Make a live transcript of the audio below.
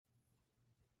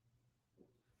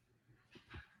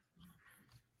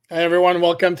Hi, everyone.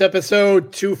 Welcome to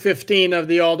episode 215 of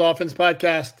the All Dolphins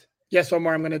podcast. Yes,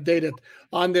 Omar, I'm going to date it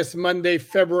on this Monday,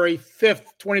 February 5th,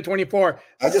 2024.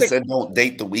 I just said don't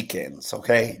date the weekends,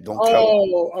 okay? Don't tell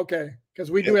them. Oh, okay. Because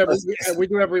we do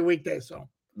every weekday. So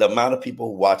the amount of people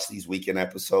who watch these weekend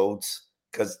episodes,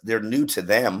 because they're new to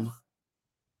them,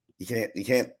 you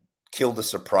can't kill the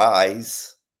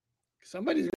surprise.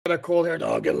 Somebody's got a cold hair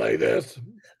dog like this.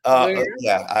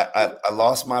 I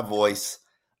lost my voice.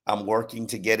 I'm working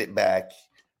to get it back,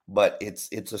 but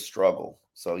it's a struggle.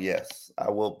 So yes,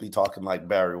 I will be talking like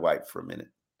Barry White for a minute.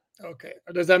 Okay.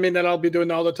 Does that mean that I'll be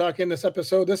doing all the talking in this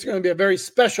episode? This is going to be a very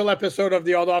special episode of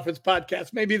the All Dolphins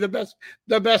podcast. Maybe the best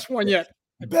one yet.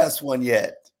 Best one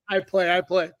yet. I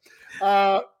play.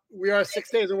 We are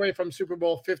 6 days away from Super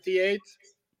Bowl 58.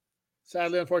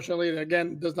 Sadly, unfortunately,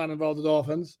 again, does not involve the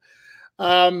Dolphins.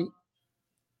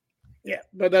 Yeah,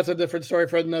 but that's a different story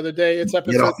for another day. It's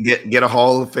episode. Get a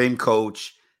Hall of Fame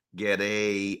coach, get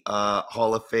a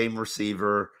Hall of Fame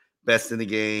receiver, best in the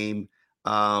game,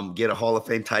 get a Hall of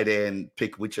Fame tight end,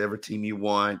 pick whichever team you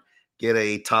want, get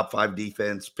a top 5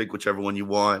 defense, pick whichever one you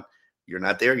want. You're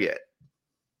not there yet.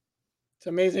 It's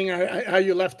amazing how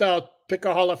you left out pick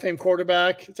a Hall of Fame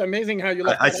quarterback. It's amazing how you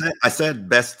left I said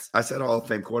best. I said Hall of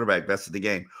Fame quarterback, best of the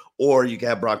game. Or you can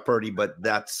have Brock Purdy, but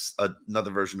that's another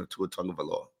version of Tua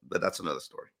Tagovailoa. But that's another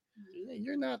story.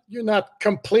 You're not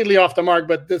completely off the mark,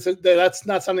 but that's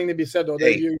not something to be said though.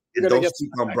 Hey, don't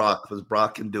sleep on Brock because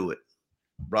Brock can do it.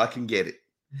 Brock can get it.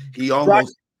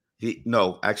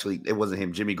 Actually, it wasn't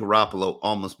him. Jimmy Garoppolo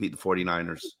almost beat the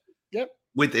 49ers. Yep.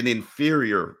 With an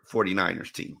inferior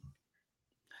 49ers team.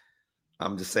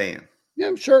 I'm just saying. Yeah,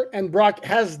 I'm sure. And Brock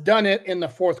has done it in the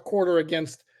fourth quarter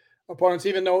against opponents,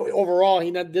 even though overall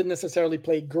he didn't necessarily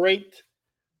play great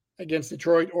against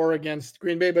Detroit or against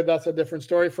Green Bay, but that's a different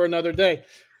story for another day.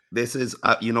 This is,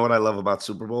 you know what I love about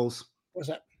Super Bowls? What's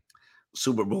that?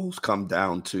 Super Bowls come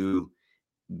down to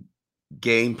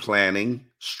game planning,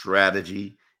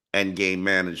 strategy, and game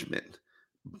management.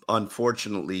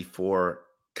 Unfortunately for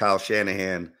Kyle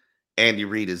Shanahan, Andy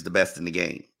Reid is the best in the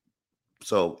game.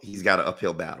 So he's got an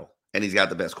uphill battle, and he's got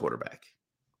the best quarterback,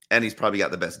 and he's probably got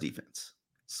the best defense.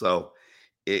 So,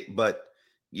 but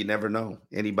you never know.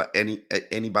 Any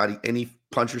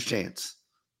puncher's chance.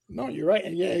 No, you're right.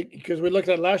 And yeah, because we looked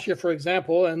at last year, for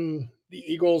example, and the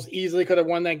Eagles easily could have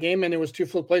won that game, and it was 2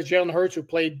 fluke plays. Jalen Hurts, who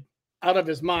played out of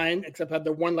his mind, except had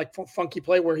the one like funky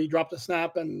play where he dropped a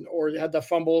snap or he had the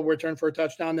fumble return for a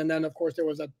touchdown, and then of course there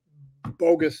was a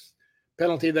bogus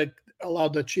penalty that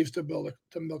allowed the Chiefs to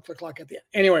milk the clock at the end.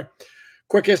 Anyway,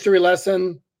 quick history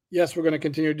lesson. Yes, we're going to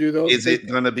continue to do those. Is it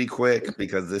going to be quick?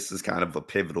 Because this is kind of a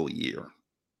pivotal year.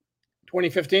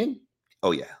 2015?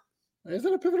 Oh, yeah. Is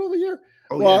it a pivotal year?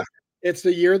 Yeah. It's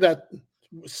the year that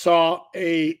saw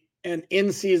an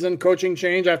in-season coaching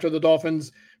change after the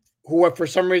Dolphins, who for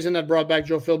some reason had brought back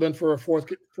Joe Philbin for a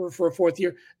fourth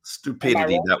year.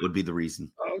 Stupidity, that would be the reason.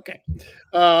 Okay.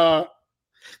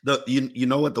 You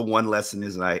know what the one lesson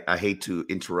is, and I hate to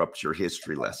interrupt your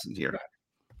history lesson here.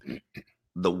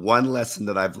 The one lesson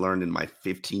that I've learned in my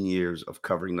 15 years of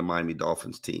covering the Miami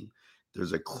Dolphins team,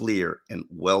 there's a clear and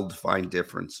well-defined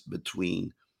difference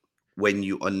between when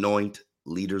you anoint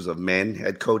leaders of men,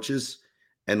 head coaches,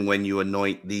 and when you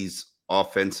anoint these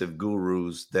offensive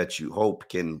gurus that you hope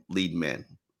can lead men.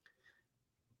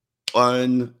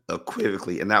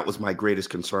 Unequivocally, and that was my greatest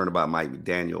concern about Mike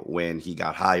McDaniel when he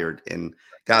got hired and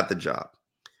got the job.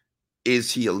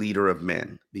 Is he a leader of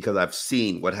men? Because I've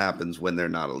seen what happens when they're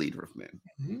not a leader of men.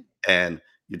 Mm-hmm. And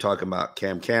you're talking about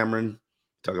Cam Cameron,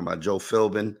 talking about Joe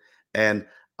Philbin, and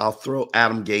I'll throw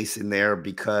Adam Gase in there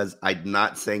because I'm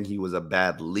not saying he was a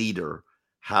bad leader.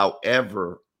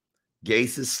 However,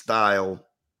 Gase's style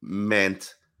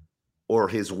meant, or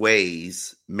his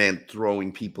ways meant,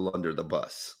 throwing people under the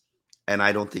bus. And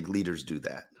I don't think leaders do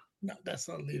that. No, that's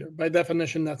not a leader. By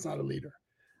definition, that's not a leader.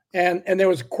 And there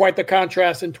was quite the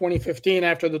contrast in 2015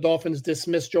 after the Dolphins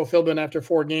dismissed Joe Philbin after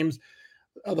 4 games.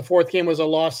 The 4th game was a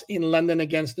loss in London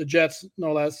against the Jets,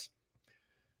 no less.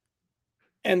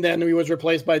 And then he was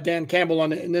replaced by Dan Campbell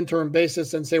on an interim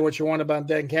basis. And say what you want about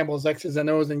Dan Campbell's X's and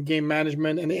O's and game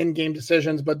management and in-game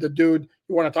decisions. But the dude,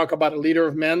 you want to talk about a leader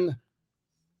of men?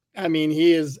 I mean,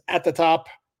 he is at the top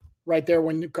right there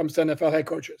when it comes to NFL head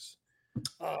coaches.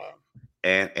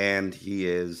 And he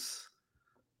is...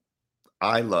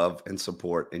 I love and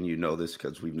support, and you know this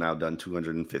because we've now done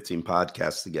 215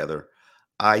 podcasts together.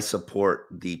 I support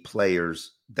the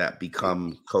players that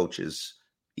become coaches,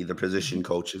 either position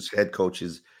coaches, head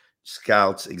coaches,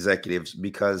 scouts, executives,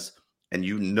 because, and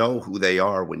you know who they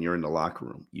are when you're in the locker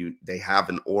room. They have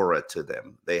an aura to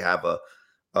them. They have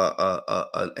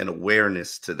an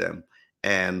awareness to them.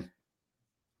 And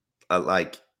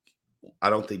like, I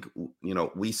don't think,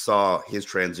 we saw his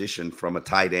transition from a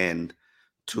tight end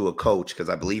to a coach, because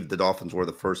I believe the Dolphins were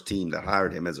the first team that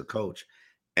hired him as a coach.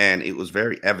 And it was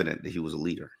very evident that he was a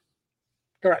leader.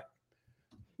 Correct.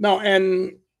 No,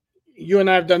 and you and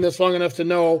I have done this long enough to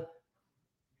know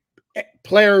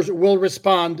players will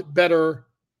respond better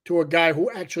to a guy who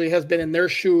actually has been in their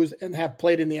shoes and have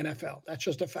played in the NFL. That's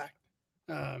just a fact.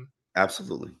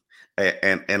 Absolutely.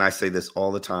 And I say this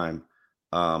all the time.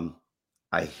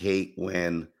 I hate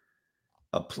when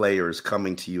a player is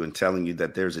coming to you and telling you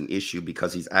that there's an issue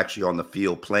because he's actually on the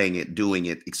field playing it, doing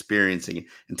it, experiencing it,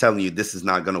 and telling you this is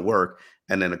not going to work.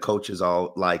 And then a coach is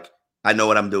all like, I know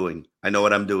what I'm doing. I know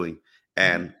what I'm doing.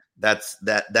 And that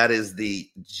is the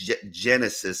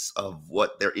genesis of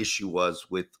what their issue was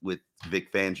with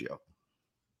Vic Fangio.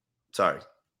 Sorry.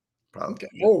 Probably. Okay.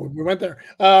 Oh, we went there.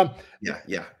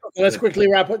 Yeah. Let's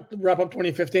quickly wrap up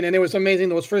 2015. And it was amazing.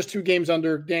 Those first two games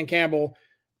under Dan Campbell,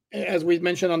 as we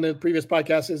mentioned on the previous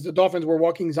podcast, is the Dolphins were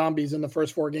walking zombies in the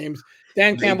first four games.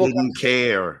 Campbell didn't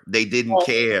care. They didn't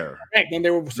care. And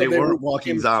they weren't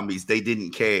walking zombies. They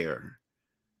didn't care.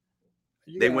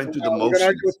 They went through the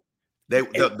motions. They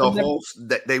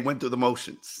went through the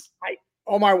motions.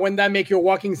 Omar, wouldn't that make you a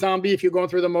walking zombie if you're going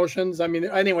through the motions? I mean,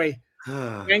 anyway,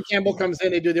 Dan Campbell comes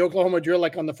in. They do the Oklahoma drill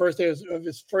like on the first day of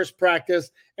his first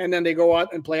practice, and then they go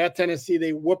out and play at Tennessee.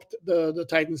 They whooped the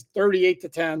Titans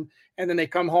 38-10, and then they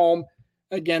come home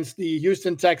against the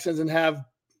Houston Texans and have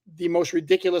the most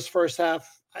ridiculous first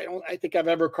half I think I've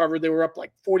ever covered. They were up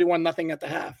like 41-0 at the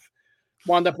half,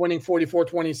 wound up winning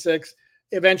 44-26.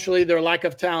 Eventually, their lack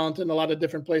of talent in a lot of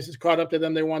different places caught up to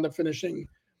them. They wound up finishing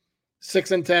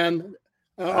 6-10.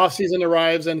 Offseason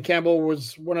arrives, and Campbell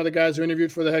was one of the guys who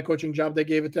interviewed for the head coaching job. They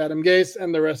gave it to Adam Gase,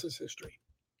 and the rest is history.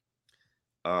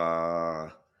 I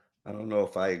don't know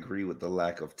if I agree with the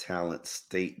lack of talent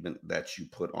statement that you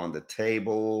put on the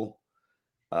table.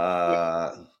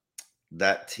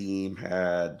 That team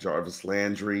had Jarvis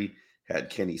Landry, had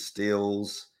Kenny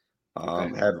Stills,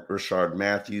 had Rashard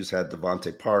Matthews, had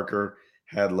Devontae Parker,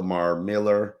 had Lamar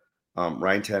Miller.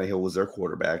 Ryan Tannehill was their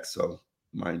quarterback, so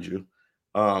mind you.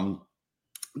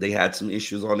 They had some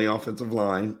issues on the offensive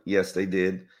line. Yes, they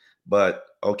did. But,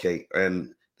 okay,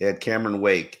 and they had Cameron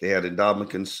Wake. They had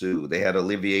Ndamukong Suh. They had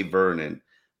Olivier Vernon.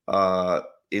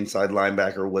 Inside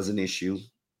linebacker was an issue.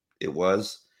 It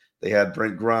was. They had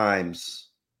Brent Grimes.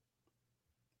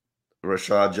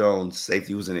 Rashad Jones.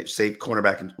 Safety was an issue. Safe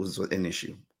cornerback was an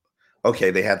issue.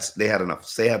 Okay, they had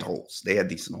enough. They had holes. They had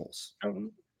decent holes.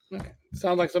 Okay.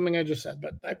 Sounds like something I just said,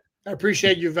 but I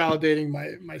appreciate you validating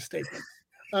my statement.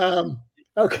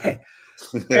 Okay.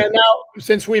 And now,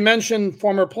 since we mentioned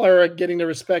former player getting the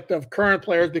respect of current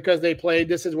players because they played,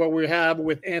 this is what we have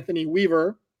with Anthony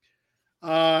Weaver.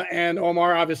 And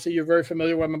Omar, obviously, you're very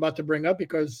familiar with what I'm about to bring up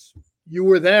because you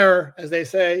were there, as they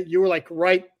say. You were like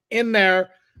right in there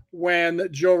when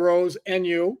Joe Rose and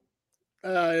you,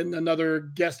 in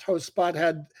another guest host spot,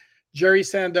 had Jerry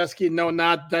Sandusky. No,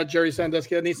 not that Jerry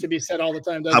Sandusky. That needs to be said all the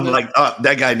time. I'm like,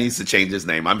 that guy needs to change his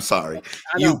name. I'm sorry.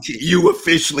 You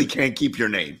officially can't keep your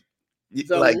name.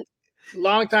 So,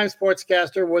 longtime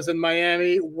sportscaster, was in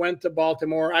Miami, went to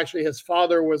Baltimore. Actually, his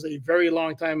father was a very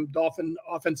long-time Dolphin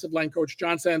offensive line coach,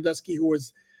 John Sandusky, who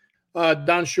was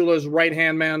Don Shula's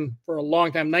right-hand man for a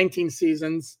long time, 19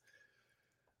 seasons.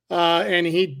 And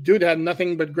he had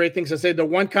nothing but great things to say. The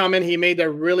one comment he made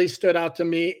that really stood out to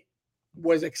me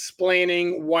was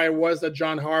explaining why it was that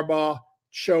John Harbaugh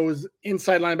chose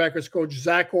inside linebackers coach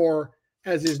Zach Orr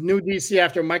as his new DC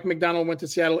after Mike McDonald went to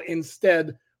Seattle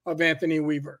instead of Anthony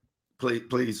Weaver.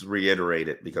 Please reiterate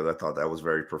it because I thought that was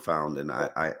very profound, and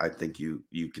I think you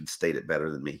can state it better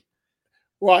than me.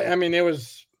 Well, I mean,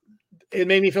 it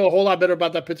made me feel a whole lot better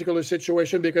about that particular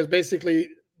situation because basically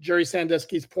Jerry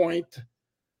Sandusky's point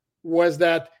was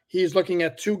that he's looking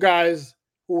at two guys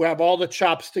who have all the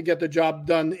chops to get the job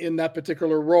done in that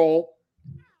particular role.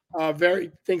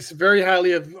 Thinks very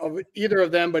highly of either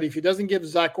of them, but if he doesn't give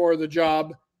Zach Orr the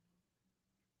job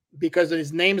because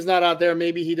his name's not out there,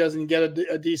 maybe he doesn't get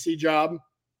a DC job.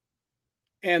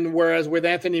 And whereas with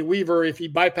Anthony Weaver, if he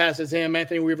bypasses him,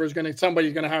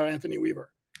 somebody's going to hire Anthony Weaver.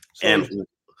 So, and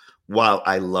while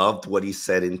I loved what he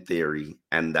said in theory,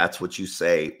 and that's what you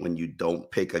say when you don't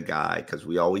pick a guy, because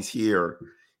we always hear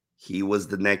he was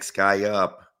the next guy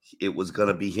up. It was going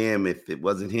to be him. If it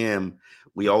wasn't him,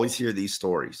 we always hear these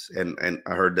stories. And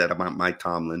I heard that about Mike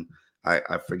Tomlin.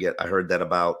 I forget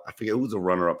who was a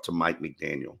runner-up to Mike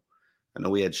McDaniel. I know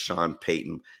we had Sean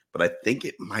Payton, but I think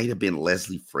it might have been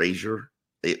Leslie Frazier.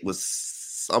 It was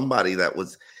somebody that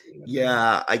was,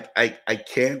 I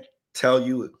can't tell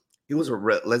you It was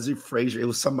Leslie Frazier. It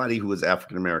was somebody who was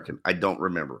African American. I don't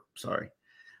remember. Sorry.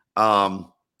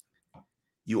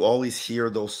 You always hear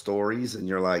those stories, and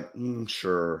you're like,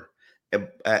 sure.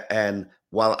 And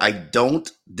while I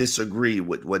don't disagree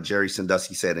with what Jerry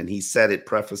Sandusky said, and he said it,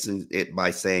 prefacing it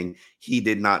by saying he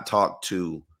did not talk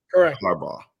to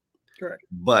Harbaugh. Correct.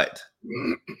 But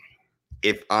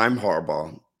if I'm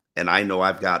Harbaugh and I know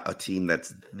I've got a team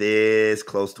that's this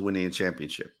close to winning a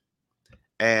championship,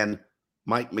 and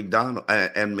Mike McDonald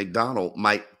and McDonald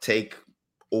might take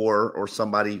or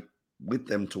somebody with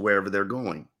them to wherever they're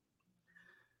going,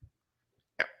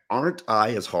 aren't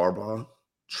I, as Harbaugh,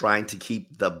 trying to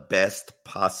keep the best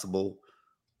possible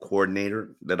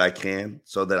coordinator that I can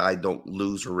so that I don't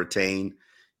lose or retain,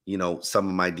 some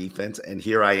of my defense? And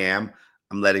here I am.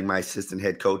 I'm letting my assistant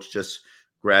head coach just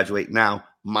graduate. Now,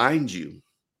 mind you,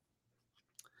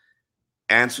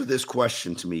 answer this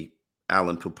question to me,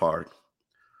 Alan Poupard.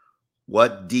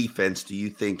 What defense do you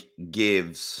think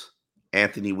gives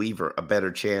Anthony Weaver a better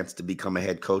chance to become a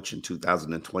head coach in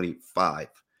 2025?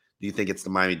 Do you think it's the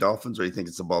Miami Dolphins or do you think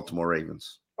it's the Baltimore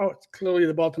Ravens? Oh, it's clearly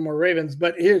the Baltimore Ravens.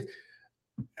 But here,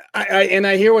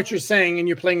 I hear what you're saying, and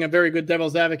you're playing a very good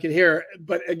devil's advocate here.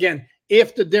 But again,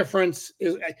 if the difference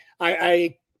is,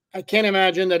 I can't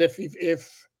imagine that if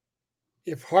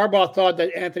Harbaugh thought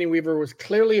that Anthony Weaver was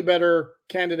clearly a better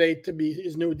candidate to be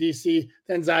his new DC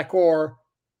than Zach Orr.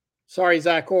 Sorry,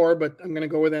 Zach Orr, but I'm going to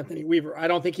go with Anthony Weaver. I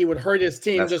don't think he would hurt his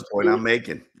team. That's the point I'm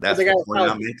making. That's the point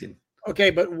I'm making. Okay,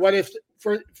 but what if,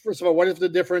 first of all, what if the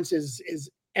difference is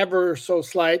ever so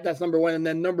slight? That's number one. And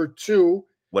then number two.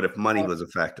 What if money was a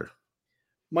factor?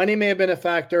 Money may have been a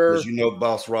factor. Because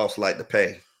Boss Ross liked to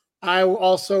pay. I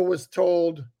also was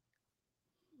told,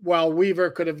 while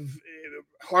Harbaugh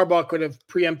could have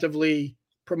preemptively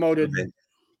promoted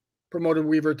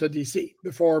Weaver to DC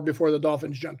before the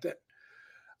Dolphins jumped in.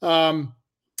 I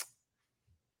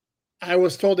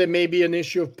was told it may be an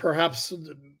issue of perhaps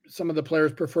some of the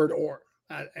players preferred Orr.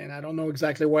 And I don't know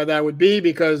exactly why that would be,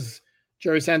 because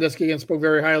Jerry Sandusky again spoke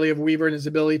very highly of Weaver and his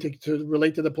ability to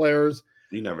relate to the players.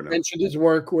 You never know. Mentioned his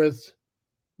work with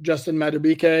Justin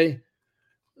Madubuike.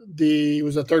 He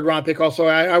was a third-round pick. Also,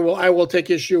 I will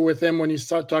take issue with him when you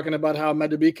start talking about how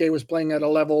Madubuike was playing at a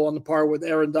level on the par with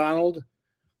Aaron Donald.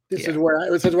 This is where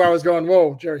I was going.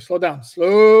 Whoa, Jerry, slow down,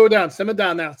 simmer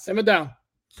down now, simmer down.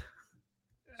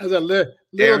 As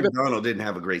Aaron Donald didn't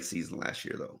have a great season last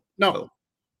year, though.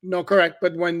 No, correct.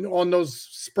 But when on those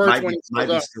spurts,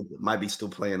 might be still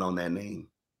playing on that name.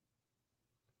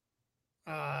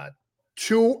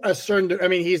 To a certain, I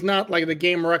mean, he's not like the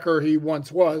game wrecker he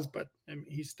once was, but I mean,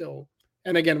 he's still.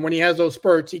 And again, when he has those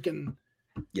spurts, he can.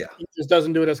 Yeah, he just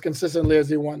doesn't do it as consistently as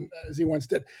he once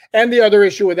did. And the other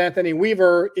issue with Anthony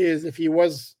Weaver is if he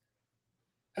was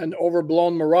an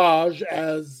overblown mirage,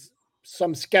 as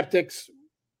some skeptics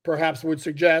perhaps would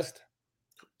suggest.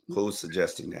 Who's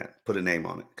suggesting that? Put a name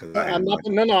on it. Because I'm not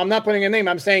putting a name.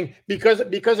 I'm saying because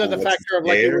of the factor of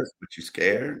like. But you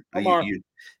scared? No,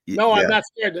 I'm not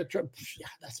scared. Yeah,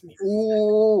 that's me.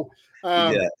 Ooh.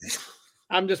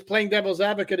 I'm just playing devil's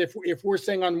advocate. If we're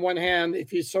saying on one hand, if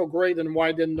he's so great, then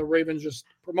why didn't the Ravens just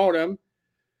promote him?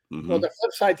 Mm-hmm. Well, the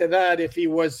flip side to that, if he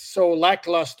was so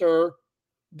lackluster,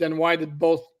 then why did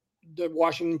both the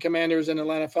Washington Commanders and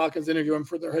Atlanta Falcons interview him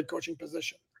for their head coaching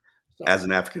position? So, as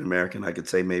an African American, I could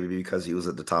say maybe because he was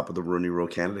at the top of the Rooney Rule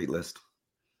candidate list.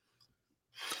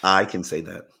 I can say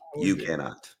that. You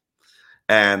cannot.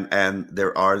 And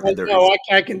there are I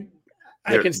can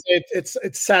say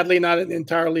it's sadly not an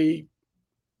entirely,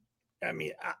 I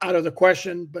mean, out of the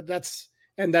question, but that's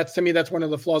to me, that's one of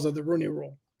the flaws of the Rooney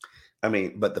Rule. I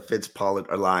mean, but the Fitz-Pollard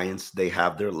Alliance, they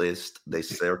have their list, they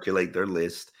circulate their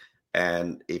list,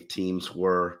 and if teams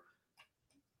were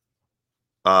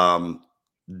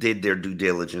did their due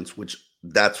diligence, which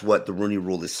that's what the Rooney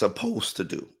Rule is supposed to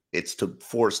do. It's to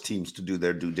force teams to do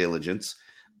their due diligence.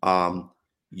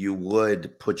 You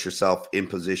would put yourself in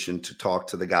position to talk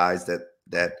to the guys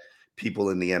that people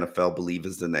in the NFL believe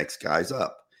is the next guys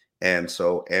up. And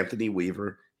so Anthony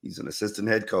Weaver, he's an assistant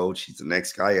head coach. He's the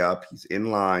next guy up. He's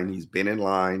in line. He's been in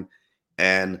line.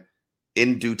 And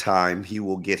in due time, he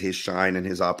will get his shine and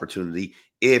his opportunity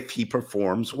if he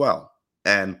performs well.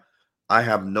 And I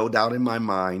have no doubt in my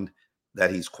mind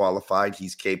that he's qualified,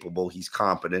 he's capable, he's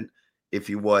competent. If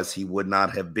he was, he would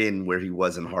not have been where he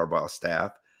was in Harbaugh's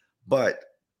staff. But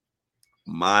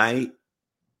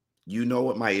you know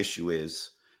what my issue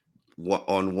is.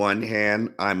 On one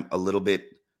hand,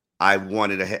 I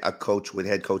wanted a coach with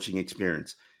head coaching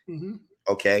experience. Mm-hmm.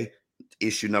 Okay.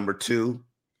 Issue number 2,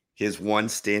 his one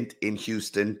stint in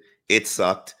Houston, it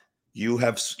sucked. You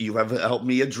have helped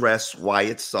me address why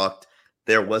it sucked.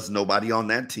 There was nobody on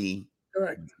that team.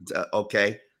 Correct.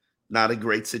 Okay. Not a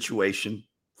great situation.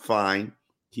 Fine.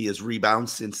 He has rebounded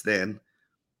since then.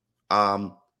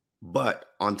 But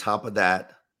on top of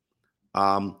that,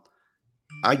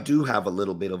 I do have a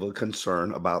little bit of a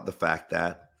concern about the fact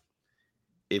that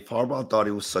if Harbaugh thought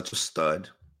he was such a stud,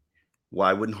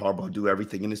 why wouldn't Harbaugh do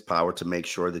everything in his power to make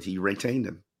sure that he retained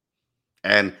him?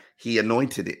 And he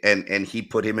anointed it, and he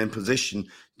put him in position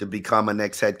to become a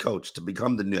next head coach, to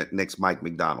become the next Mike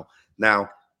McDonald. Now,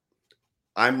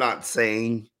 I'm not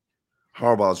saying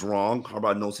Harbaugh's wrong.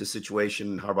 Harbaugh knows his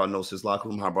situation. Harbaugh knows his locker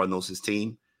room. Harbaugh knows his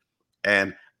team.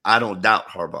 And I don't doubt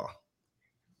Harbaugh.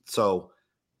 So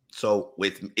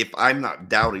if I'm not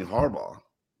doubting Harbaugh,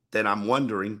 then I'm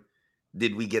wondering,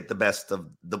 did we get the best of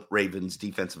the Ravens'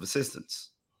 defensive assistants?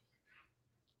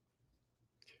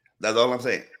 That's all I'm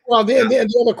saying. Well, the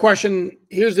other question,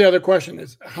 here's the other question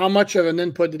is, how much of an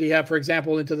input did he have, for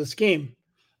example, into the scheme?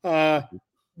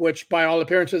 Which by all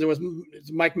appearances,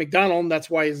 it's Mike McDonald. And that's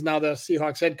why he's now the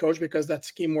Seahawks head coach, because that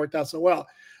scheme worked out so well.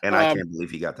 And I can't believe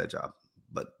he got that job,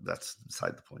 but that's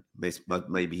beside the point.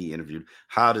 Maybe he interviewed.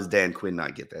 How does Dan Quinn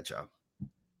not get that job?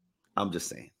 I'm just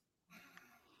saying.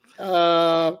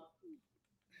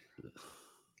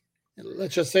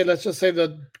 Let's just say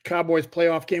the Cowboys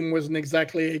playoff game wasn't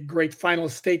exactly a great final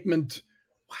statement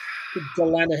to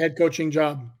land a head coaching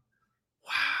job.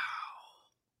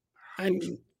 Wow.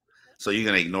 So you're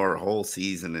going to ignore a whole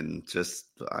season and just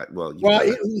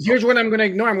here's what I'm going to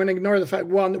ignore. I'm going to ignore the fact.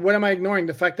 Well, what am I ignoring?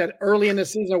 The fact that early in the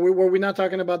season, were we not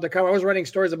talking about the Cowboys? I was writing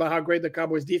stories about how great the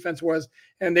Cowboys defense was,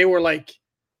 and they were like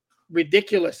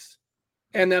ridiculous.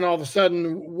 And then all of a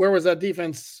sudden, where was that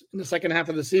defense in the second half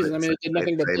of the season? I mean, it did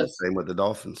nothing but this. Same with the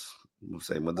Dolphins.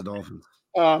 Same with the Dolphins.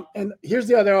 And here's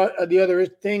the other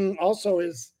thing also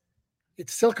is, it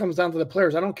still comes down to the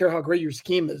players. I don't care how great your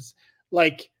scheme is.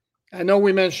 Like, I know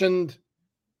we mentioned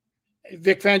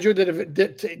Vic Fangio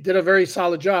did a very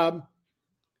solid job.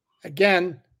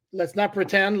 Again, let's not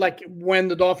pretend like when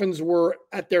the Dolphins were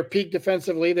at their peak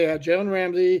defensively, they had Jalen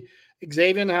Ramsey,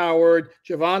 Xavier Howard,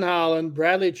 Javon Holland,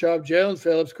 Bradley Chubb, Jalen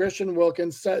Phillips, Christian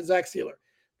Wilkins, Zach Sealer.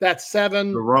 That's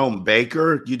 7. Jerome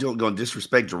Baker. You don't go and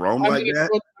disrespect Jerome like that?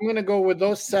 I'm going to go with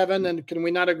those 7. And can we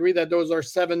not agree that those are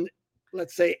 7,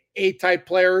 let's say, A-type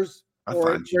players? I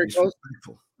find you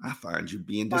disrespectful. I find you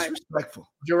being disrespectful.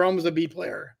 Jerome's a B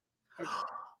player.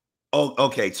 Oh,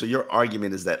 okay. So your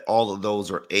argument is that all of those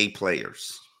are A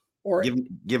players. Or give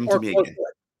them to me again.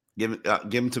 Give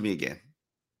them to me again.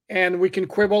 And we can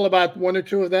quibble about 1 or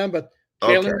 2 of them, but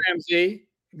Jalen Ramsey,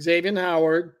 Xavier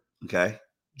Howard, okay,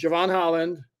 Javon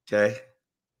Holland, okay,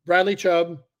 Bradley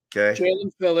Chubb, okay,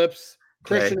 Jalen Phillips,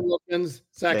 Christian Wilkins,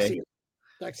 Zach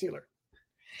Sealer.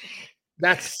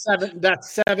 That's 7.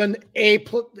 That's 7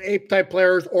 A-type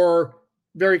players, or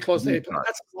very close to A.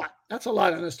 That's a lot. That's a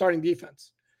lot on a starting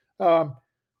defense. So,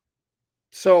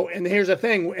 and here's the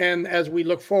thing. And as we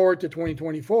look forward to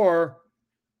 2024,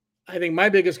 I think my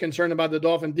biggest concern about the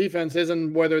Dolphin defense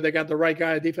isn't whether they got the right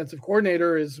guy, defensive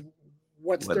coordinator, is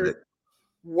what's their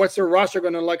roster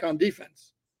going to look on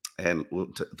defense. And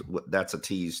that's a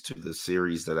tease to the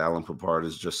series that Alan Papard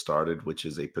has just started, which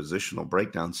is a positional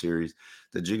breakdown series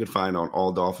that you can find on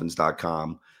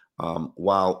alldolphins.com.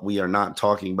 While we are not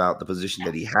talking about the position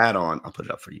that he had on, I'll put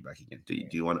it up for you back again. Do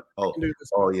you want to? Oh,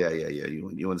 yeah.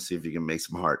 You want to see if you can make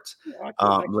some hearts.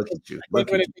 Look at you.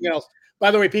 Anything else? By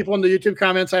the way, people in the YouTube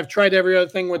comments, I've tried every other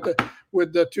thing with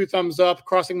the 2 thumbs up,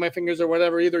 crossing my fingers or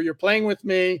whatever. Either you're playing with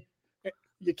me,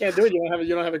 you can't do it.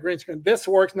 You don't have a green screen. This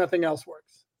works. Nothing else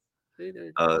works.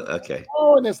 Okay.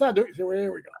 Oh, and it's not doing. So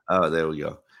here we go. Oh, there we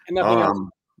go. And nothing else.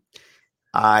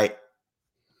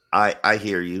 I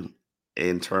hear you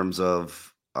in terms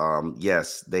of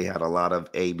yes, they had a lot of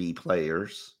AB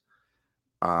players.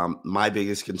 My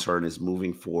biggest concern is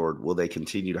moving forward, will they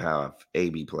continue to have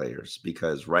AB players?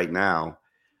 Because right now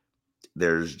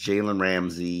there's Jalen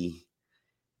Ramsey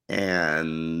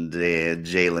and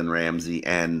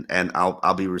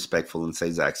I'll be respectful and say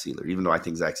Zach Sealer, even though I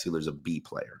think Zach Sealer's a B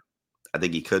player. I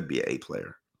think he could be an A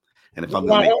player. And if I'm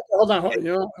hold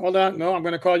on. No, I'm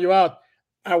going to call you out.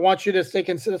 I want you to stay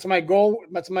consistent. That's my goal.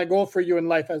 That's my goal for you in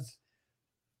life as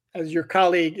your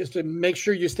colleague, is to make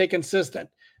sure you stay consistent.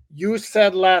 You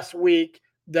said last week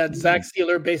that Zach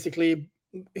Sealer, basically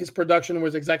his production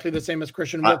was exactly the same as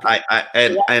Christian Wilkins.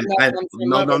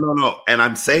 No. And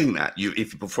I'm saying that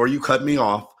before you cut me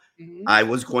off, I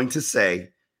was going to say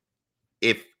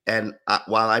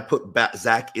while I put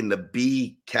Zach in the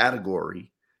B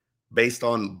category based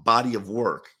on body of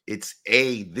work, it's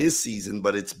A this season,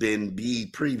 but it's been B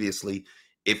previously.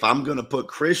 If I'm going to put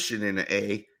Christian in an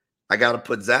A, I got to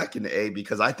put Zach in the A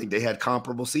because I think they had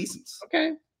comparable seasons.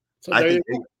 Okay. So there you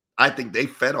go. I think they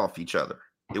fed off each other.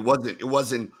 It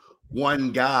wasn't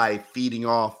one guy feeding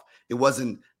off. It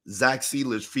wasn't Zach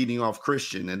Sealers feeding off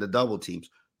Christian and the double teams.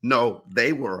 No,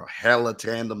 they were a hella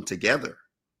tandem together.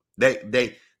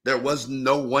 There was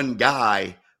no one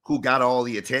guy who got all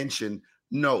the attention.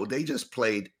 No, they just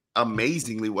played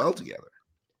amazingly well together,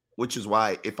 which is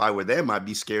why if I were them, I'd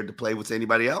be scared to play with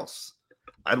anybody else.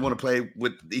 I'd want to play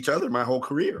with each other my whole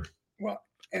career. Well,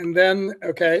 and then,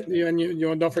 okay,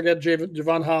 you don't forget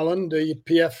Javon Holland, the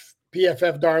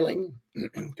PFF darling,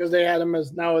 because they had him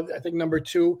as now, I think, number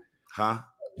 2. Huh?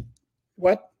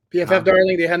 What? PFF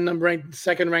darling, they had him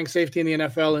second-ranked safety in the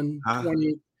NFL in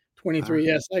 2023.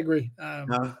 Yes, I agree.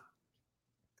 And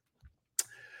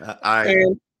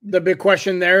the big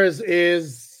question there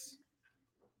is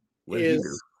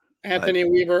Anthony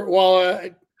Weaver. Well,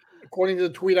 according to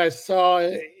the tweet I saw,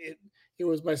 it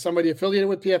was by somebody affiliated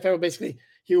with PFF. Basically,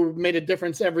 he made a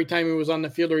difference every time he was on the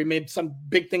field, or he made some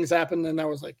big things happen. And I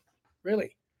was like,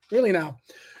 really now?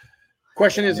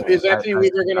 Question is Anthony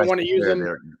Weaver going to want to use him?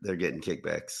 They're getting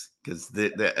kickbacks because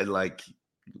they're like,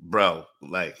 bro,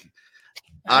 like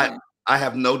I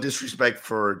have no disrespect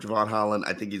for Javon Holland.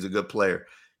 I think he's a good player.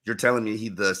 You're telling me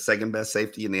he's the second best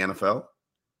safety in the NFL?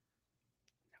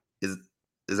 Is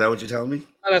that what you're telling me?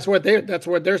 That's what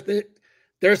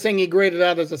they're saying. He graded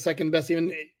out as the second best,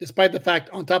 even despite the fact,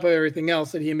 on top of everything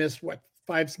else, that he missed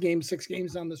 6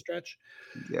 games on the stretch.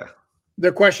 Yeah.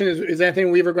 The question is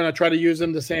Anthony Weaver going to try to use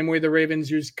him the same way the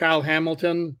Ravens used Kyle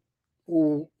Hamilton,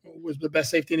 who was the best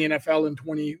safety in the NFL in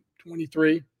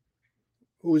 2023,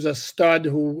 who's a stud,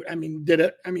 who, did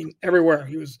it, everywhere.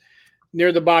 He was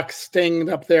near the box, staying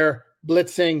up there,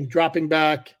 blitzing, dropping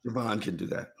back. Javon can do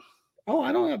that. Oh,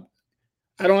 I don't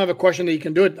have a question that he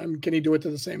can do it. Can he do it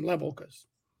to the same level? Because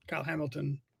Kyle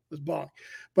Hamilton was balling.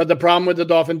 But the problem with the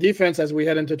Dolphin defense as we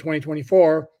head into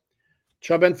 2024,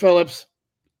 Chubb and Phillips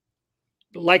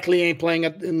likely ain't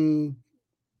playing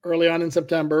early on in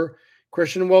September.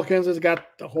 Christian Wilkins has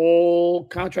got the whole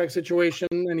contract situation,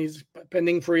 and he's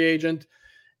pending free agent.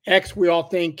 We all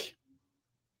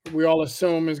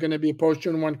assume is going to be a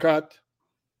post-June 1 cut.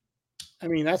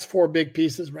 That's 4 big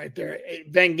pieces right there.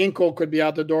 Van Ginkel could be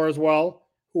out the door as well,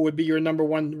 who would be your number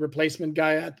 1 replacement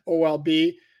guy at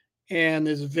OLB. And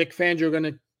is Vic Fangio going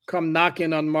to come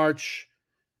knocking on March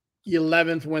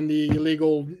 11th when the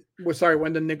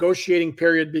negotiating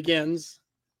period begins?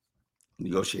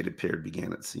 Negotiated period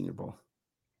began at the Senior Bowl.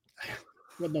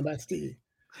 Well, no, that's the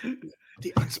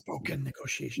unspoken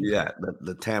negotiation. Yeah,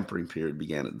 the tampering period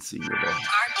began at the Senior Bowl.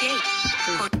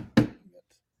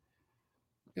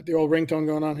 Get the old ringtone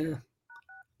going on here.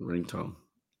 Ringtone.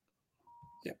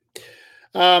 Yeah.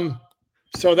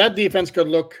 So that defense could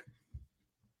look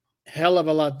hell of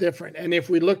a lot different. And if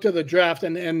we look to the draft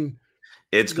and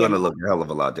it's going to look a hell of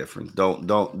a lot different.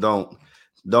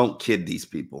 Don't kid these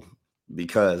people,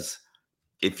 because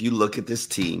if you look at this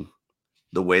team,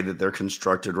 the way that they're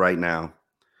constructed right now,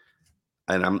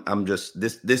 and I'm just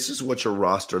this is what your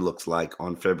roster looks like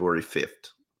on February 5th.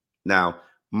 Now,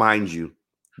 mind you,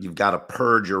 you've got to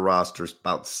purge your rosters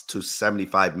about to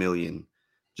 $75 million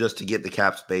just to get the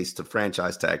cap space to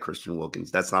franchise tag Christian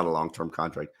Wilkins. That's not a long-term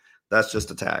contract. That's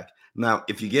just a tag. Now,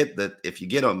 if you get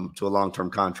them to a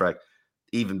long-term contract,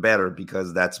 even better,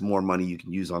 because that's more money you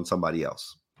can use on somebody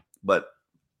else. But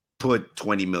put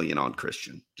 $20 million on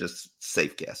Christian, just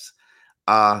safe guess.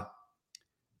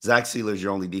 Zach Sealer is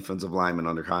your only defensive lineman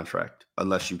under contract,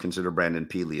 unless you consider Brandon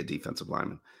Peely a defensive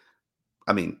lineman.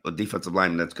 A defensive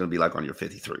lineman that's going to be like on your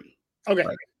 53. Okay.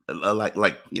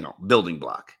 Like building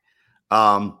block.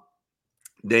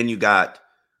 Then you got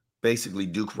basically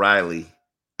Duke Riley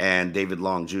and David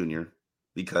Long Jr.,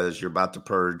 because you're about to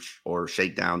purge or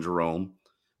shake down Jerome,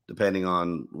 depending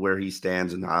on where he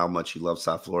stands and how much he loves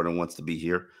South Florida and wants to be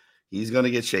here. He's going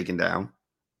to get shaken down,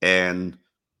 and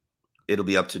it'll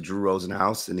be up to Drew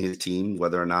Rosenhaus and his team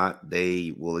whether or not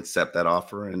they will accept that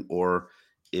offer or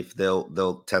if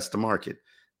they'll test the market.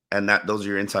 And those are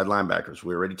your inside linebackers.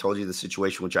 We already told you the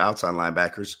situation with your outside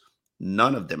linebackers.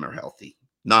 None of them are healthy.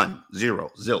 None.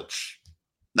 Zero. Zilch.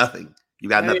 Nothing. You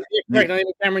got nothing. Right. Not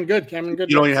even Cameron Good.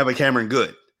 You don't even have a Cameron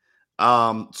Good.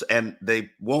 And they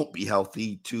won't be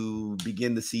healthy to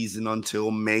begin the season until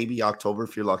maybe October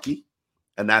if you're lucky.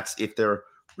 And that's if they're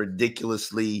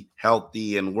ridiculously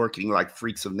healthy and working like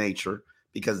freaks of nature,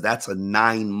 because that's a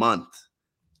 9-month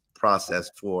process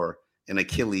for an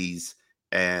Achilles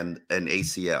and an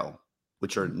ACL,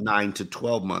 which are 9 to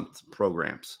 12-month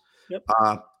programs. Yep.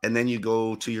 And then you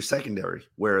go to your secondary,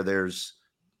 where there's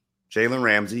Jalen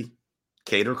Ramsey,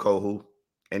 Kader Kohu,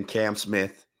 and Cam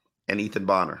Smith, and Ethan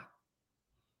Bonner.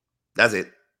 That's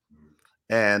it.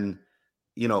 And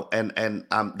and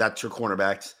that's your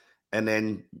cornerbacks, and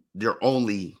then your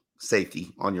only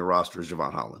safety on your roster is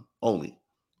Javon Holland. Only.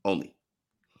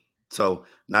 So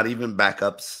not even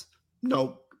backups.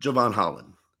 Nope, Javon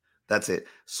Holland. That's it.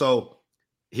 So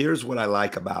here's what I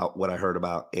like about what I heard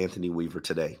about Anthony Weaver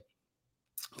today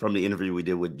from the interview we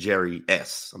did with Jerry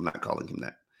S. I'm not calling him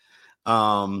that.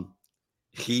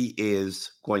 He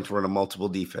is going to run a multiple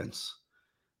defense.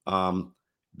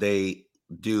 They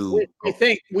do.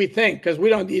 We think because we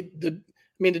don't need the.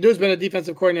 I mean, the dude's been a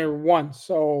defensive coordinator once,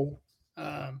 so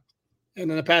and in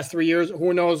the past 3 years,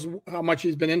 who knows how much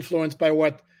he's been influenced by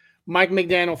what Mike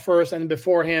McDaniel first and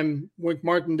before him Wink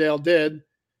Martindale did.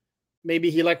 Maybe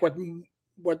he liked what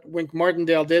Wink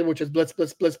Martindale did, which is blitz.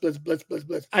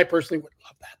 I personally would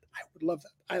love that. I would love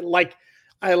that.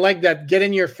 I like that. Get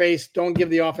in your face. Don't give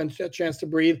the offense a chance to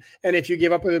breathe. And if you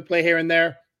give up a play here and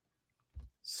there,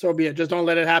 so be it. Just don't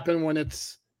let it happen when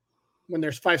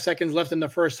there's 5 seconds left in the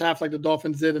first half, like the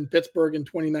Dolphins did in Pittsburgh in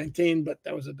 2019. But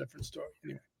that was a different story.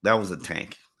 Anyway. That was a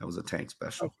tank.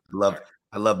 special. Okay.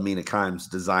 I love Mina Kimes'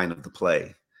 design of the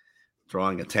play,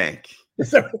 drawing a tank.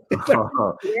 That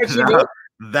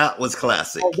was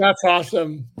classic. Oh, that's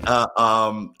awesome.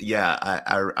 Yeah,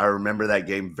 I remember that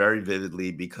game very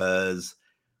vividly because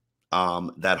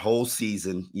that whole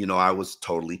season, I was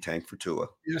totally tanked for Tua.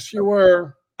 Yes, you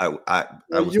were. You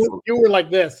were like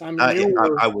this. I mean,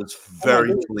 I was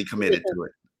very fully committed to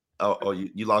it. Oh,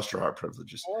 you lost your heart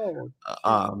privileges.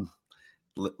 Oh.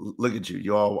 Look at you.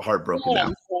 You're all heartbroken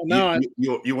now. No,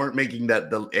 you weren't making that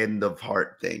the end of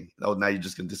heart thing. Oh, now you're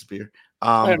just gonna disappear.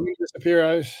 I didn't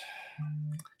disappear.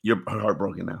 You're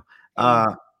heartbroken now.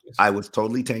 I was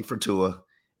totally tanked for Tua,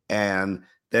 and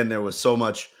then there was so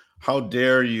much. How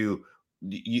dare you?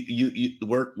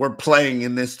 We're playing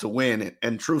in this to win,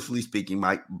 and truthfully speaking,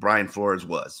 Brian Flores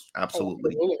was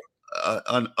absolutely,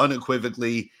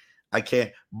 unequivocally. I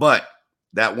can't. But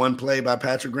that one play by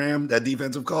Patrick Graham, that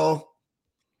defensive call.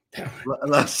 That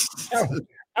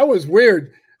was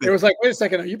weird. It was like, wait a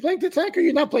second, are you playing the tank or are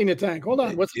you not playing the tank? Hold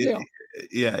on, what's the deal?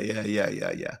 Yeah.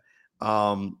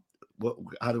 How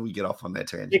do we get off on that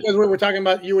tangent? Because you were talking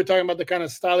about the kind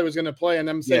of style he was going to play, and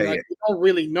I'm saying we don't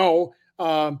really know.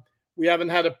 We haven't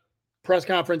had a press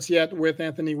conference yet with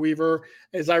Anthony Weaver.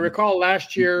 As I recall,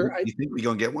 last year, you think we're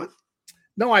going to get one?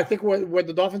 No, I think what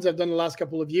the Dolphins have done the last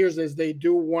couple of years is they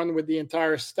do one with the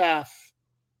entire staff.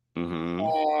 Mm-hmm.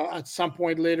 At some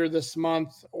point later this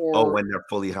month, or when they're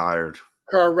fully hired.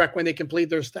 Correct, when they complete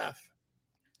their staff,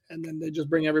 and then they just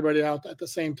bring everybody out at the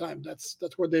same time. That's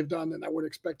what they've done, and I would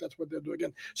expect that's what they'll do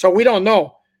again. So we don't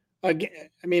know.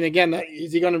 Again,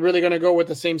 is he really going to go with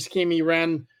the same scheme he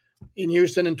ran in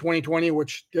Houston in 2020,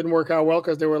 which didn't work out well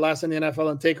because they were last in the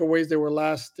NFL in takeaways. They were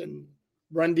last in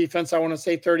run defense. I want to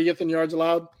say 30th in yards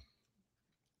allowed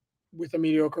with a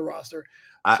mediocre roster.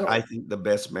 I think the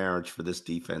best marriage for this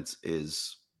defense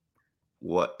is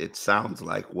what it sounds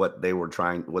like, what they're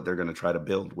going to try to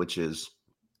build, which is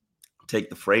take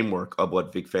the framework of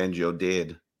what Vic Fangio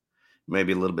did,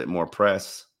 maybe a little bit more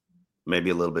press,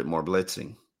 maybe a little bit more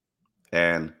blitzing.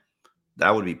 And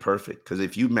that would be perfect. Because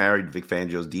if you married Vic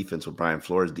Fangio's defense with Brian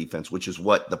Flores' defense, which is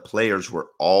what the players were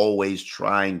always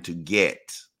trying to get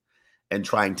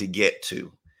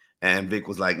to. And Vic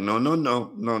was like, no.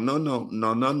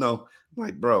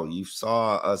 Like, bro, you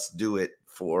saw us do it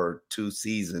for 2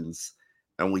 seasons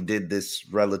and we did this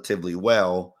relatively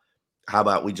well. How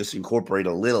about we just incorporate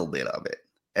a little bit of it?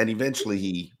 And eventually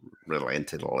he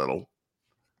relented a little.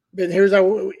 But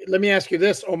let me ask you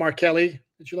this, Omar Kelly.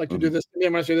 Would you like to do this? Let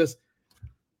me ask you this.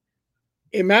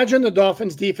 Imagine the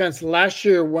Dolphins defense last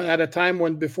year at a time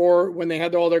when they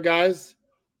had all their guys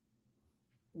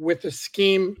with the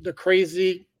scheme, the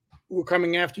crazy "we're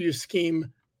coming after you"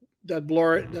 scheme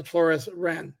that Flores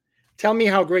ran. Tell me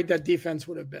how great that defense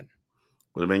would have been.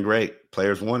 Would have been great.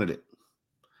 Players wanted it.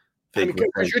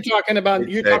 Because you're talking about.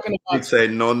 You'd say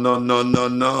no.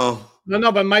 No.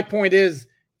 But my point is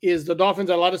the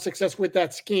Dolphins had a lot of success with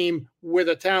that scheme with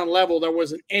a talent level that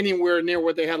wasn't anywhere near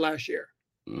what they had last year.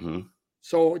 Mm-hmm.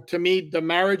 So to me, the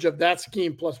marriage of that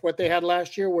scheme plus what they had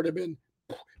last year would have been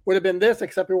this,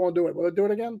 except we won't do it. Will it do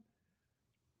it again?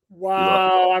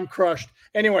 Wow, I'm crushed.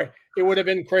 Anyway, it would have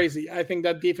been crazy. I think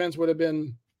that defense would have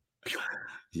been.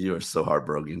 You are so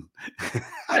heartbroken.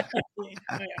 I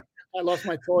lost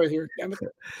my toy here. Damn it.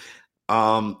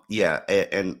 Yeah,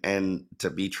 and to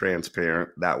be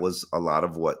transparent, that was a lot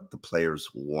of what the players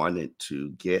wanted to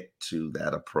get to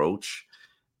that approach,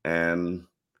 and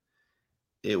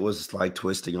it was like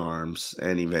twisting arms,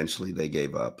 and eventually they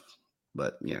gave up.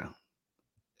 But yeah,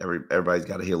 everybody's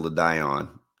got a hill to die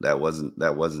on. That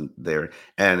wasn't there.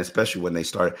 And especially when they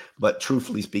started, but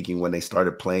truthfully speaking, when they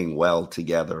started playing well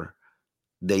together,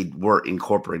 they were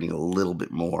incorporating a little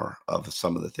bit more of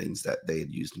some of the things that they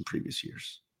had used in previous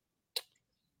years.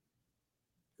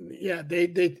 Yeah,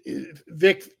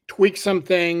 Vic tweaked some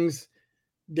things.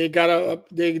 They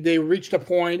reached a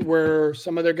point where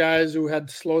some of their guys who had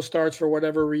slow starts for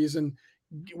whatever reason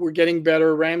were getting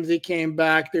better. Ramsey came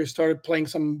back. They started playing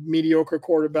some mediocre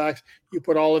quarterbacks. You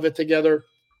put all of it together.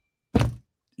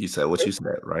 You said what you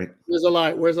said, right? Where's the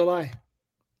lie? Where's the lie?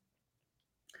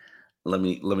 Let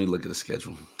me look at the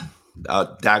schedule.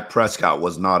 Dak Prescott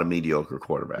was not a mediocre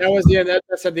quarterback. That was the end.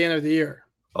 That's at the end of the year.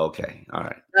 Okay, all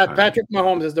right. Patrick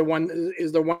Mahomes is the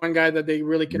one guy that they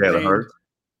really contained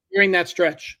during that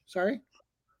stretch. Sorry,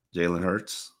 Jalen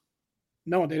Hurts.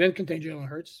 No, they didn't contain Jalen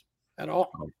Hurts at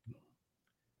all. Oh.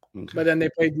 Okay. But then they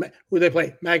played who they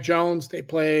played? Mac Jones. They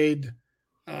played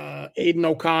Aiden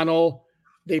O'Connell.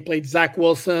 They played Zach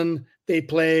Wilson. They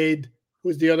played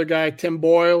who's the other guy? Tim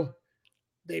Boyle.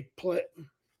 They play.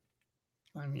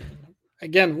 I mean,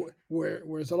 again,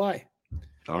 where's the lie?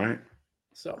 All right.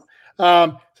 So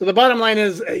the bottom line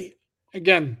is,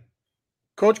 again,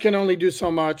 coach can only do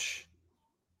so much.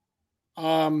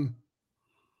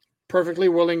 Perfectly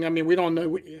willing. I mean, we don't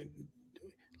know.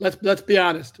 Let's be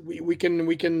honest. We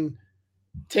can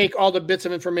take all the bits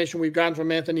of information we've gotten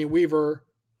from Anthony Weaver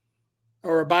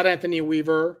or about Anthony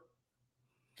Weaver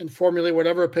and formulate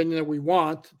whatever opinion that we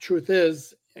want. Truth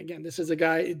is, again, this is a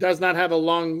guy. He does not have a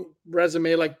long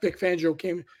resume like Vic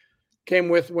Fangio came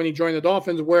with when he joined the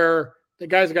Dolphins, where the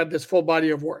guy's got this full body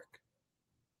of work.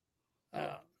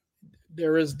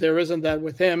 There isn't that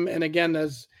with him. And again,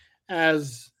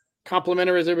 as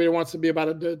complimentary as everybody wants to be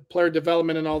about the player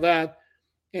development and all that,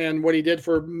 and what he did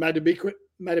for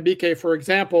Madubuike, for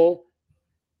example,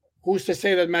 who's to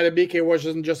say that Madubuike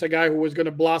wasn't just a guy who was going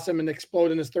to blossom and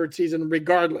explode in his third season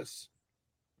regardless?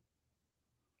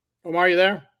 Omar, you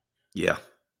there? Yeah.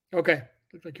 Okay.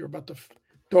 Looks like you're about to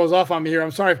doze off on me here.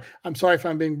 I'm sorry if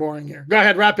I'm being boring here. Go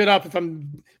ahead, wrap it up if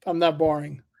I'm not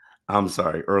boring. I'm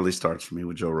sorry. Early starts for me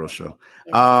with Joe Rocho.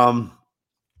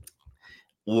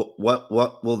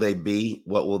 What will they be?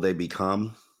 What will they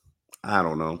become? I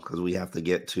don't know, because we have to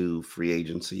get to free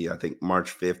agency. I think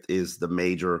March 5th is the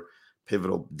major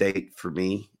pivotal date for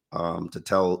me to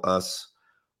tell us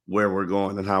where we're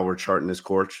going and how we're charting this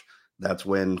course. That's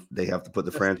when they have to put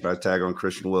the franchise tag on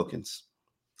Christian Wilkins.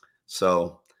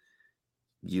 So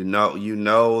you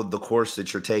know the course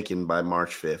that you're taking by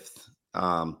March 5th.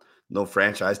 No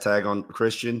franchise tag on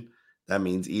Christian. That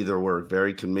means either we're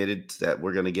very committed that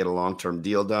we're going to get a long-term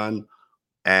deal done,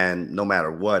 and no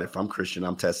matter what, if I'm Christian,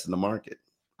 I'm testing the market.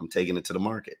 I'm taking it to the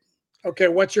market. Okay,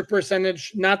 what's your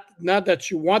percentage? Not that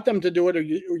you want them to do it or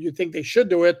you think they should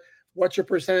do it. What's your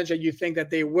percentage that you think that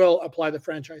they will apply the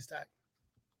franchise tag?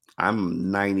 I'm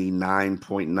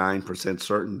 99.9%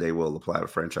 certain they will apply the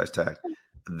franchise tag.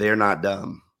 They're not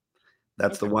dumb.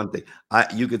 That's the one thing.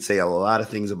 You could say a lot of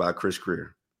things about Chris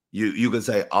Grier. You could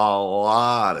say a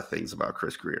lot of things about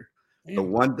Chris Grier. Man. The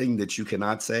one thing that you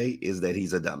cannot say is that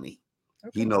he's a dummy.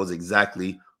 Okay. He knows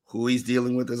exactly who he's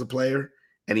dealing with as a player,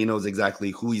 and he knows exactly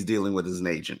who he's dealing with as an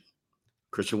agent.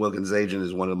 Christian Wilkins' agent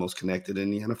is one of the most connected in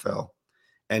the NFL,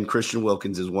 and Christian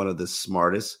Wilkins is one of the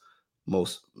smartest,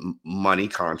 most money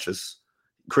conscious.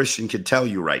 Christian could tell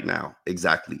you right now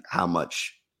exactly how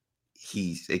much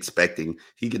he's expecting.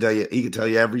 He could tell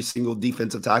you every single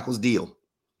defensive tackle's deal.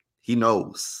 He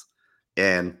knows.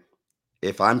 And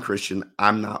if I'm Christian,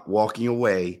 I'm not walking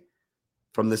away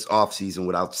from this offseason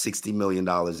without $60 million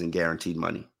in guaranteed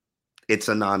money. It's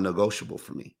a non-negotiable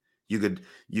for me. You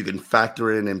can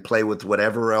factor in and play with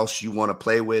whatever else you want to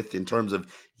play with in terms of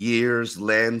years,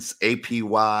 lengths,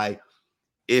 APY.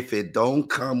 If it don't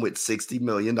come with $60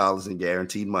 million in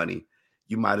guaranteed money,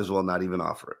 you might as well not even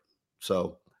offer it.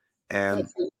 So, and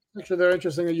actually, very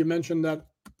interesting that you mentioned that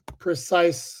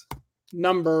precise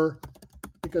number,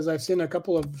 because I've seen a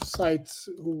couple of sites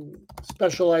who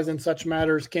specialize in such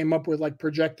matters came up with like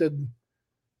projected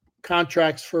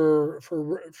contracts for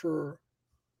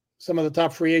some of the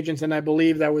top free agents, and I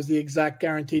believe that was the exact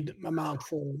guaranteed amount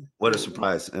for. What a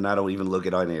surprise! And I don't even look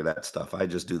at any of that stuff. I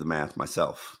just do the math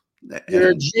myself.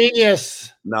 You're a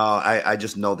genius. No, I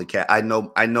just know the I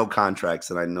know contracts,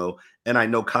 and I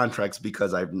know contracts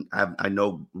because I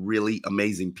know really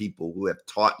amazing people who have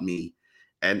taught me.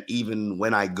 And even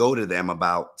when I go to them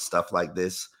about stuff like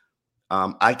this,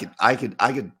 I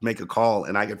could make a call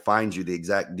and I could find you the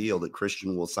exact deal that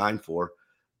Christian will sign for.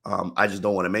 I just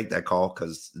don't want to make that call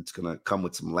because it's going to come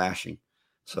with some lashing.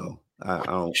 So I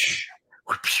don't.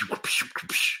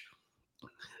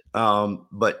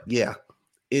 But yeah,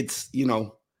 it's,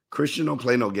 Christian don't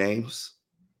play no games.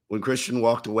 When Christian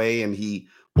walked away and he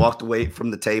walked away from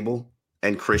the table,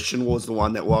 and Christian was the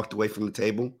one that walked away from the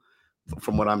table,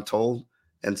 from what I'm told,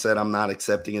 and said, I'm not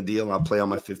accepting a deal. I'll play on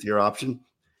my 5th-year option.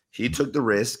 He took the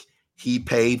risk. He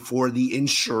paid for the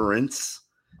insurance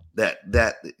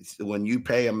that when you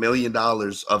pay $1 million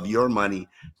of your money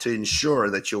to ensure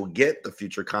that you'll get the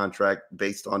future contract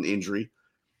based on injury,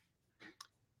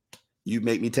 you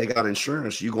make me take out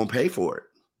insurance, you're going to pay for it.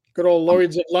 Good old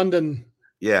Lloyd's of London.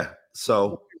 Yeah.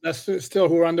 So that's still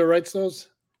who underwrites those?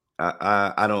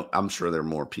 I don't, I'm sure there are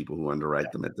more people who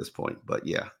underwrite them at this point, but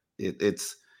yeah,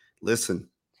 it's listen.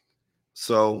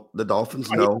 So the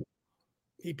Dolphins know.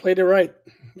 He played it right,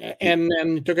 and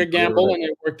he took a gamble, and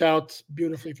it worked out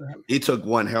beautifully for him. He took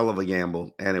one hell of a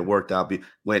gamble, and it worked out.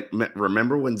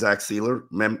 Remember when Zach Sealer?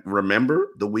 Remember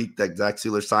the week that Zach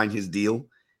Sealer signed his deal?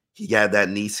 He had that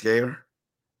knee scare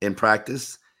in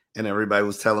practice, and everybody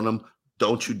was telling him,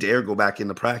 "Don't you dare go back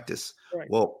into practice." Right.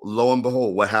 Well, lo and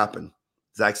behold, what happened?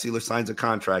 Zach Sealer signs a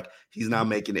contract. He's now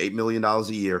making $8 million a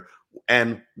year,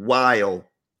 and while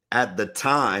at the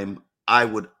time I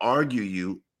would argue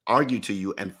to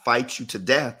you and fight you to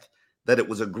death that it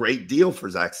was a great deal for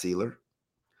Zach Sealer,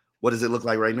 what does it look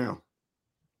like right now?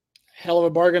 Hell of a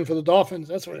bargain for the Dolphins.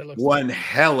 That's what it looks like. One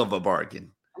hell of a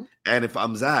bargain. And if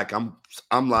I'm Zach,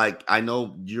 I'm like, I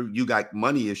know you got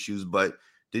money issues, but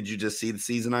did you just see the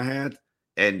season I had?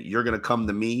 And you're going to come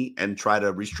to me and try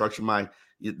to restructure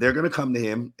they're going to come to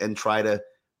him and try to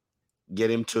get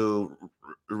him to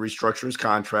restructure his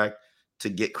contract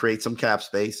to create some cap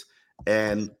space.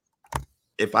 And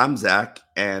if I'm Zach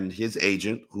and his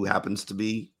agent, who happens to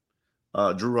be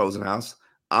Drew Rosenhaus,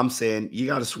 I'm saying you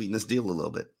got to sweeten this deal a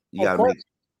little bit. You got to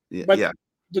make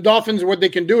the Dolphins, what they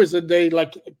can do is that they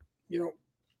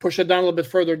push it down a little bit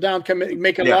further down,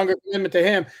 make a longer commitment to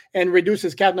him, and reduce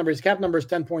his cap number. His cap number is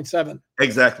 10.7.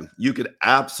 Exactly. You could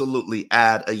absolutely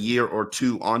add a year or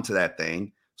two onto that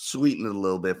thing, sweeten it a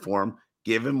little bit for him,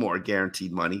 give him more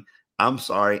guaranteed money. I'm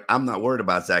sorry, I'm not worried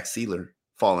about Zach Sealer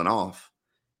falling off,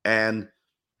 and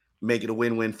make it a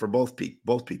win-win for both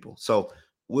people. So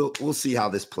we'll see how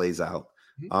this plays out.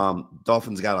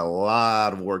 Dolphins got a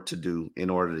lot of work to do in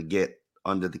order to get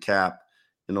under the cap,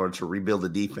 in order to rebuild the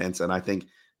defense. And I think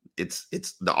it's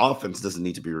the offense doesn't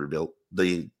need to be rebuilt.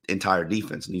 The entire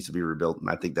defense needs to be rebuilt. And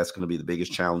I think that's going to be the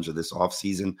biggest challenge of this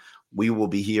offseason. We will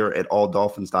be here at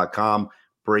alldolphins.com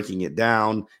breaking it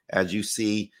down. As you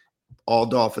see,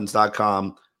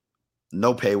 alldolphins.com,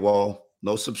 no paywall,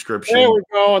 no subscription. There we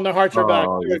go. And the hearts are back.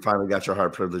 You finally got your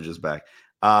heart privileges back.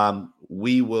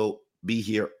 We will be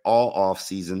here all off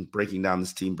season, breaking down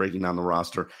this team, breaking down the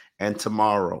roster. And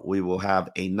tomorrow we will have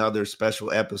another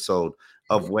special episode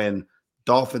of When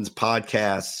Dolphins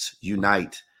Podcasts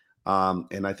Unite.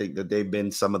 And I think that they've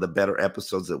been some of the better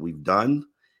episodes that we've done.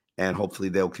 And hopefully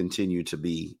they'll continue to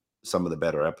be some of the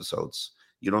better episodes.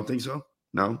 You don't think so?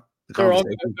 No? They're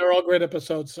all great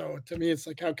episodes. So to me, it's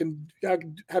like, how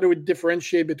do we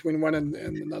differentiate between one and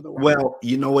another one? Well,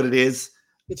 you know what it is?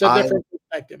 It's a different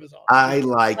perspective is all. I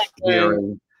like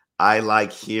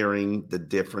hearing the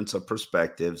difference of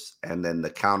perspectives and then the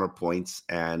counterpoints,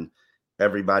 and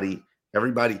everybody.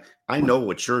 I know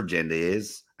what your agenda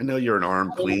is. I know you're an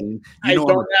arm queen. I do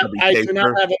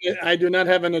not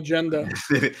have an agenda.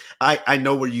 I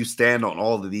know where you stand on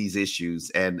all of these issues,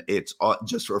 and it's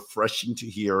just refreshing to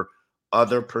hear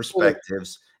other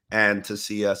perspectives and to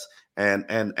see us. And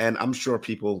I'm sure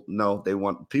people know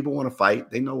want to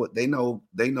fight. They know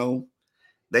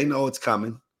it's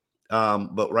coming.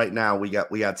 But right now we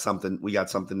got something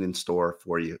in store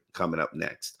for you coming up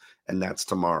next, and that's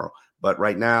tomorrow. But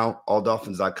right now,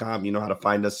 alldolphins.com, you know how to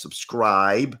find us.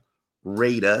 Subscribe,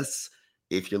 rate us.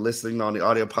 If you're listening on the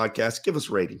audio podcast, give us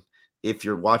a rating. If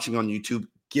you're watching on YouTube,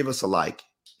 give us a like,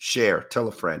 share, tell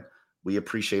a friend. We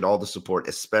appreciate all the support,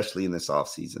 especially in this off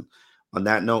season. On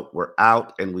that note, we're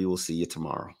out, and we will see you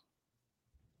tomorrow.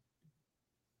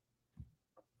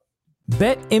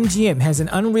 BetMGM has an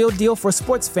unreal deal for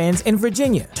sports fans in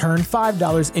Virginia. Turn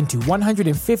 $5 into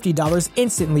 $150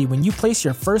 instantly when you place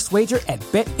your first wager at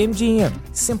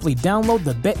BetMGM. Simply download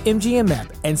the BetMGM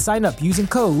app and sign up using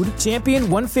code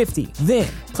Champion150. Then,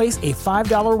 place a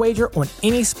 $5 wager on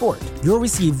any sport. You'll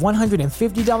receive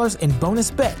 $150 in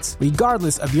bonus bets,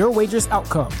 regardless of your wager's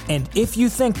outcome. And if you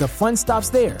think the fun stops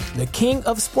there, the King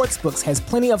of Sportsbooks has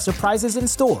plenty of surprises in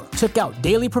store. Check out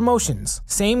daily promotions,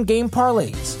 same-game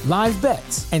parlays, live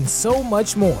bets, and so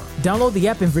much more. Download the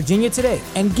app in Virginia today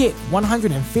and get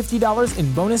 $150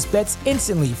 in bonus bets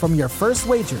instantly from your first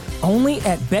wager. Only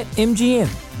at BetMGM.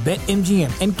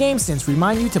 BetMGM and GameSense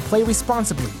remind you to play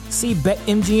responsibly. See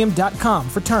BetMGM.com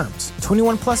for terms.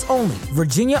 21 plus only.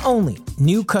 Virginia only.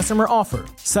 New customer offer.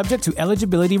 Subject to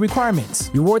eligibility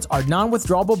requirements. Rewards are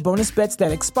non-withdrawable bonus bets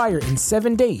that expire in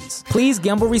 7 days. Please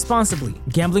gamble responsibly.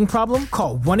 Gambling problem?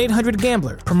 Call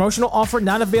 1-800-GAMBLER. Promotional offer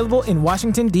not available in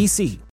Washington, D.C.